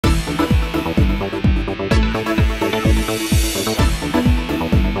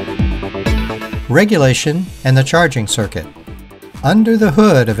Regulation and the charging circuit. Under the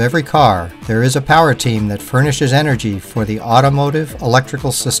hood of every car, there is a power team that furnishes energy for the automotive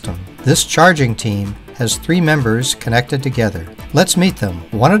electrical system. This charging team has 3 members connected together. Let's meet them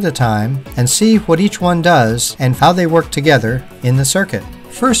one at a time and see what each one does and how they work together in the circuit.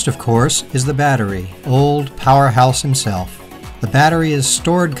 First, of course, is the battery, old powerhouse himself. The battery is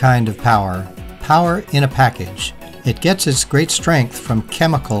stored kind of power in a package. It gets its great strength from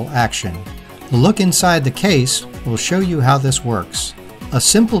chemical action. A look inside the case will show you how this works. A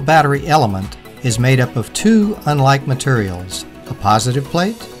simple battery element is made up of 2 unlike materials, a positive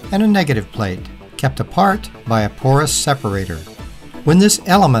plate and a negative plate, kept apart by a porous separator. When this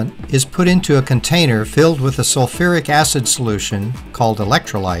element is put into a container filled with a sulfuric acid solution called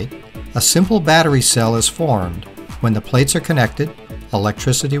electrolyte, a simple battery cell is formed. When the plates are connected,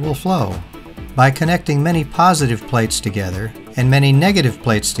 electricity will flow. By connecting many positive plates together and many negative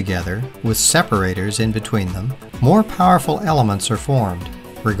plates together with separators in between them, more powerful elements are formed.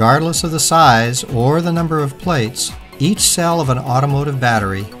 Regardless of the size or the number of plates, each cell of an automotive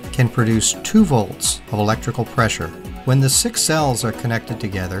battery can produce 2 volts of electrical pressure. When the 6 cells are connected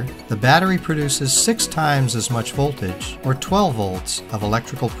together, the battery produces 6 times as much voltage, or 12 volts, of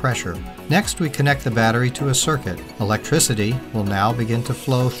electrical pressure. Next, we connect the battery to a circuit. Electricity will now begin to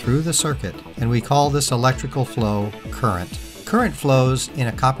flow through the circuit, and we call this electrical flow current. Current flows in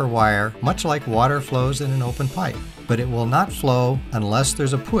a copper wire much like water flows in an open pipe, but it will not flow unless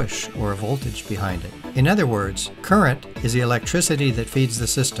there's a push or a voltage behind it. In other words, current is the electricity that feeds the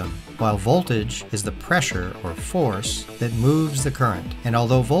system, while voltage is the pressure or force that moves the current. And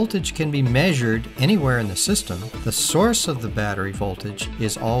although voltage can be measured anywhere in the system, the source of the battery voltage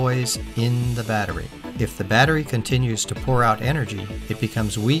is always in the battery. If the battery continues to pour out energy, it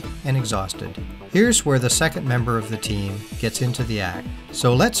becomes weak and exhausted. Here's where the second member of the team gets into the act.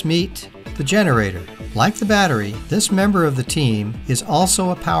 So let's meet the generator. Like the battery, this member of the team is also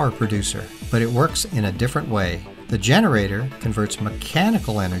a power producer, but it works in a different way. The generator converts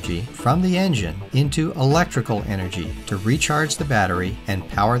mechanical energy from the engine into electrical energy to recharge the battery and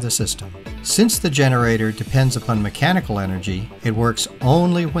power the system. Since the generator depends upon mechanical energy, it works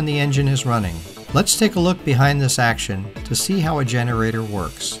only when the engine is running. Let's take a look behind this action to see how a generator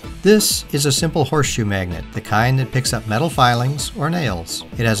works. This is a simple horseshoe magnet, the kind that picks up metal filings or nails.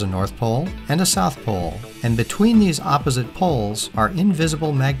 It has a north pole and a south pole, and between these opposite poles are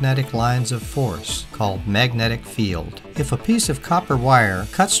invisible magnetic lines of force called magnetic field. If a piece of copper wire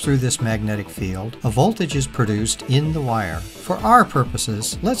cuts through this magnetic field, a voltage is produced in the wire. For our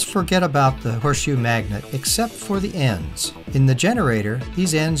purposes, let's forget about the horseshoe magnet except for the ends. In the generator,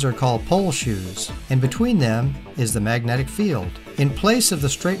 these ends are called pole shoes, and between them is the magnetic field. In place of the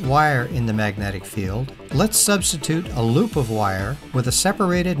straight wire in the magnetic field, let's substitute a loop of wire with a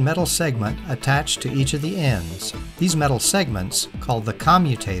separated metal segment attached to each of the ends. These metal segments, called the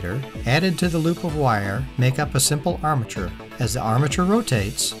commutator, added to the loop of wire, make up a simple armature. As the armature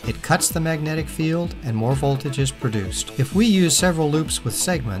rotates, it cuts the magnetic field and more voltage is produced. If we use several loops with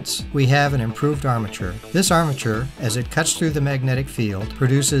segments, we have an improved armature. This armature, as it cuts through the magnetic field,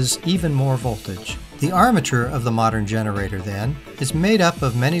 produces even more voltage. The armature of the modern generator, then, is made up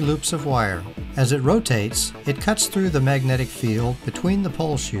of many loops of wire. As it rotates, it cuts through the magnetic field between the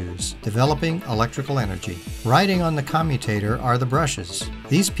pole shoes, developing electrical energy. Riding on the commutator are the brushes.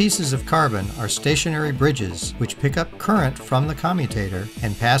 These pieces of carbon are stationary bridges which pick up current from the commutator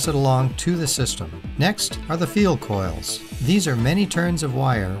and pass it along to the system. Next are the field coils. These are many turns of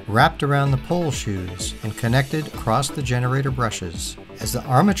wire wrapped around the pole shoes and connected across the generator brushes. As the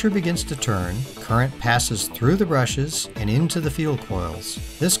armature begins to turn, current passes through the brushes and into the field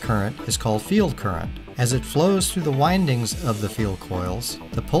coils. This current is called field current. As it flows through the windings of the field coils,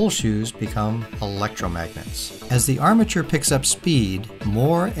 the pole shoes become electromagnets. As the armature picks up speed,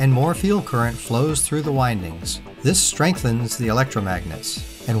 more and more field current flows through the windings. This strengthens the electromagnets.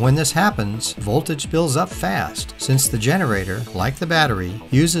 And when this happens, voltage builds up fast. Since the generator, like the battery,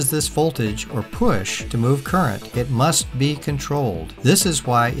 uses this voltage or push to move current, it must be controlled. This is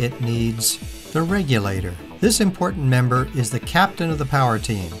why it needs the regulator. This important member is the captain of the power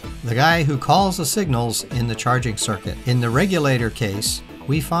team, the guy who calls the signals in the charging circuit. In the regulator case,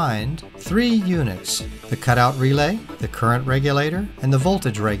 we find 3 units: the cutout relay, the current regulator, and the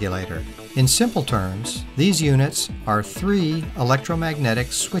voltage regulator. In simple terms, these units are 3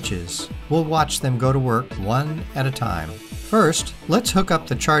 electromagnetic switches. We'll watch them go to work one at a time. First, let's hook up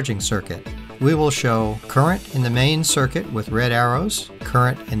the charging circuit. We will show current in the main circuit with red arrows,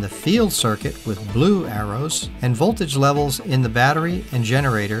 current in the field circuit with blue arrows, and voltage levels in the battery and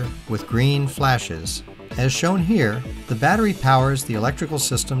generator with green flashes. As shown here, the battery powers the electrical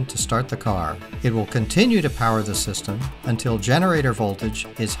system to start the car. It will continue to power the system until generator voltage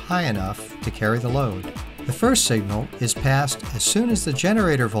is high enough to carry the load. The first signal is passed as soon as the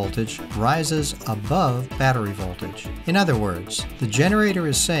generator voltage rises above battery voltage. In other words, the generator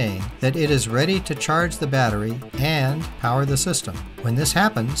is saying that it is ready to charge the battery and power the system. When this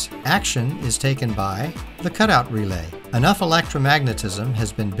happens, action is taken by the cutout relay. Enough electromagnetism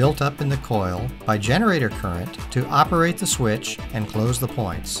has been built up in the coil by generator current to operate the switch and close the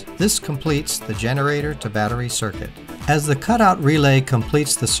points. This completes the generator to battery circuit. As the cutout relay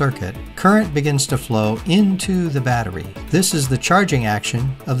completes the circuit, current begins to flow into the battery. This is the charging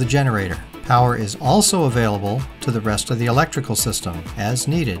action of the generator. Power is also available to the rest of the electrical system as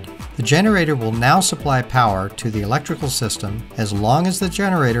needed. The generator will now supply power to the electrical system as long as the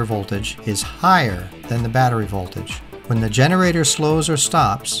generator voltage is higher than the battery voltage. When the generator slows or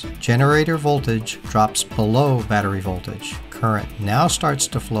stops, generator voltage drops below battery voltage. Current now starts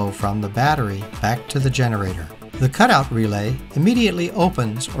to flow from the battery back to the generator. The cutout relay immediately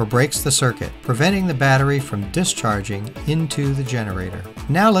opens or breaks the circuit, preventing the battery from discharging into the generator.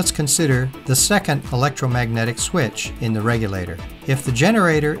 Now let's consider the second electromagnetic switch in the regulator. If the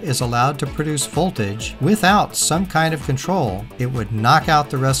generator is allowed to produce voltage without some kind of control, it would knock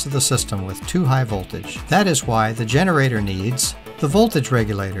out the rest of the system with too high voltage. That is why the generator needs the voltage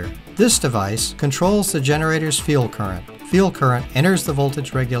regulator. This device controls the generator's field current. Field current enters the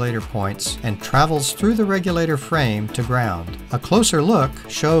voltage regulator points and travels through the regulator frame to ground. A closer look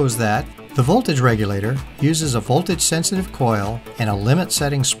shows that the voltage regulator uses a voltage-sensitive coil and a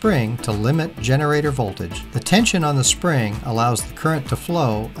limit-setting spring to limit generator voltage. The tension on the spring allows the current to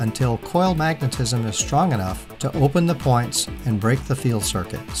flow until coil magnetism is strong enough to open the points and break the field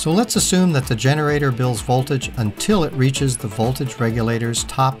circuit. So let's assume that the generator builds voltage until it reaches the voltage regulator's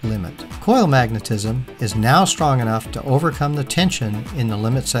top limit. Coil magnetism is now strong enough to overcome the tension in the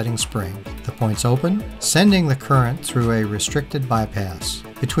limit-setting spring. The points open, sending the current through a restricted bypass.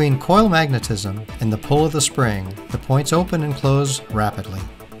 Between coil magnetism and the pull of the spring, the points open and close rapidly.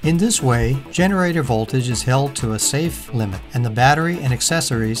 In this way, generator voltage is held to a safe limit, and the battery and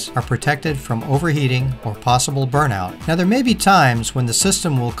accessories are protected from overheating or possible burnout. Now, there may be times when the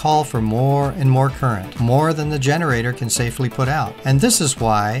system will call for more and more current, more than the generator can safely put out, and this is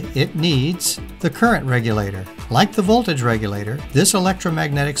why it needs the current regulator. Like the voltage regulator, this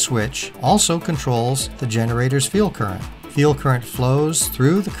electromagnetic switch also controls the generator's field current. Field current flows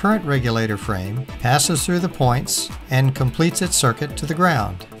through the current regulator frame, passes through the points, and completes its circuit to the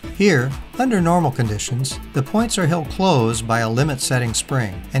ground. Here, under normal conditions, the points are held closed by a limit-setting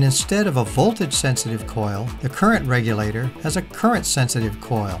spring, and instead of a voltage-sensitive coil, the current regulator has a current-sensitive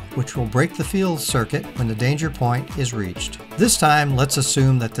coil, which will break the field circuit when the danger point is reached. This time, let's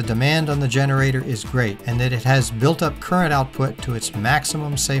assume that the demand on the generator is great and that it has built up current output to its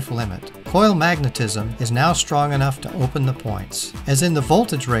maximum safe limit. Coil magnetism is now strong enough to open the points. As in the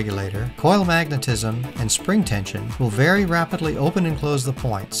voltage regulator, coil magnetism and spring tension will very rapidly open and close the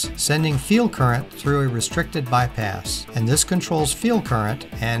points, sending field current through a restricted bypass, and this controls field current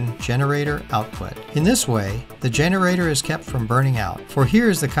and generator output. In this way, the generator is kept from burning out. For here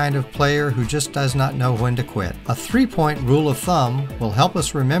is the kind of player who just does not know when to quit. A 3-point rule of thumb will help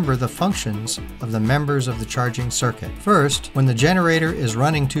us remember the functions of the members of the charging circuit. First, when the generator is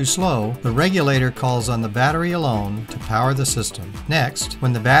running too slow, the regulator calls on the battery alone to power the system. Next,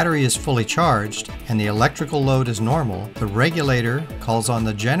 when the battery is fully charged and the electrical load is normal, the regulator calls on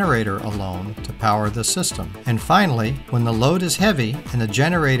the generator alone to power the system. And finally, when the load is heavy and the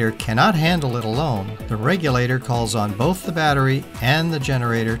generator cannot handle it alone, the regulator calls on both the battery and the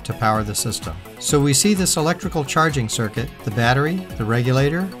generator to power the system. So we see this electrical charging circuit, the battery, the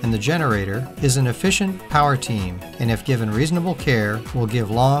regulator, and the generator, is an efficient power team, and if given reasonable care, will give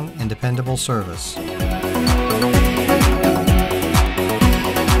long and dependable service.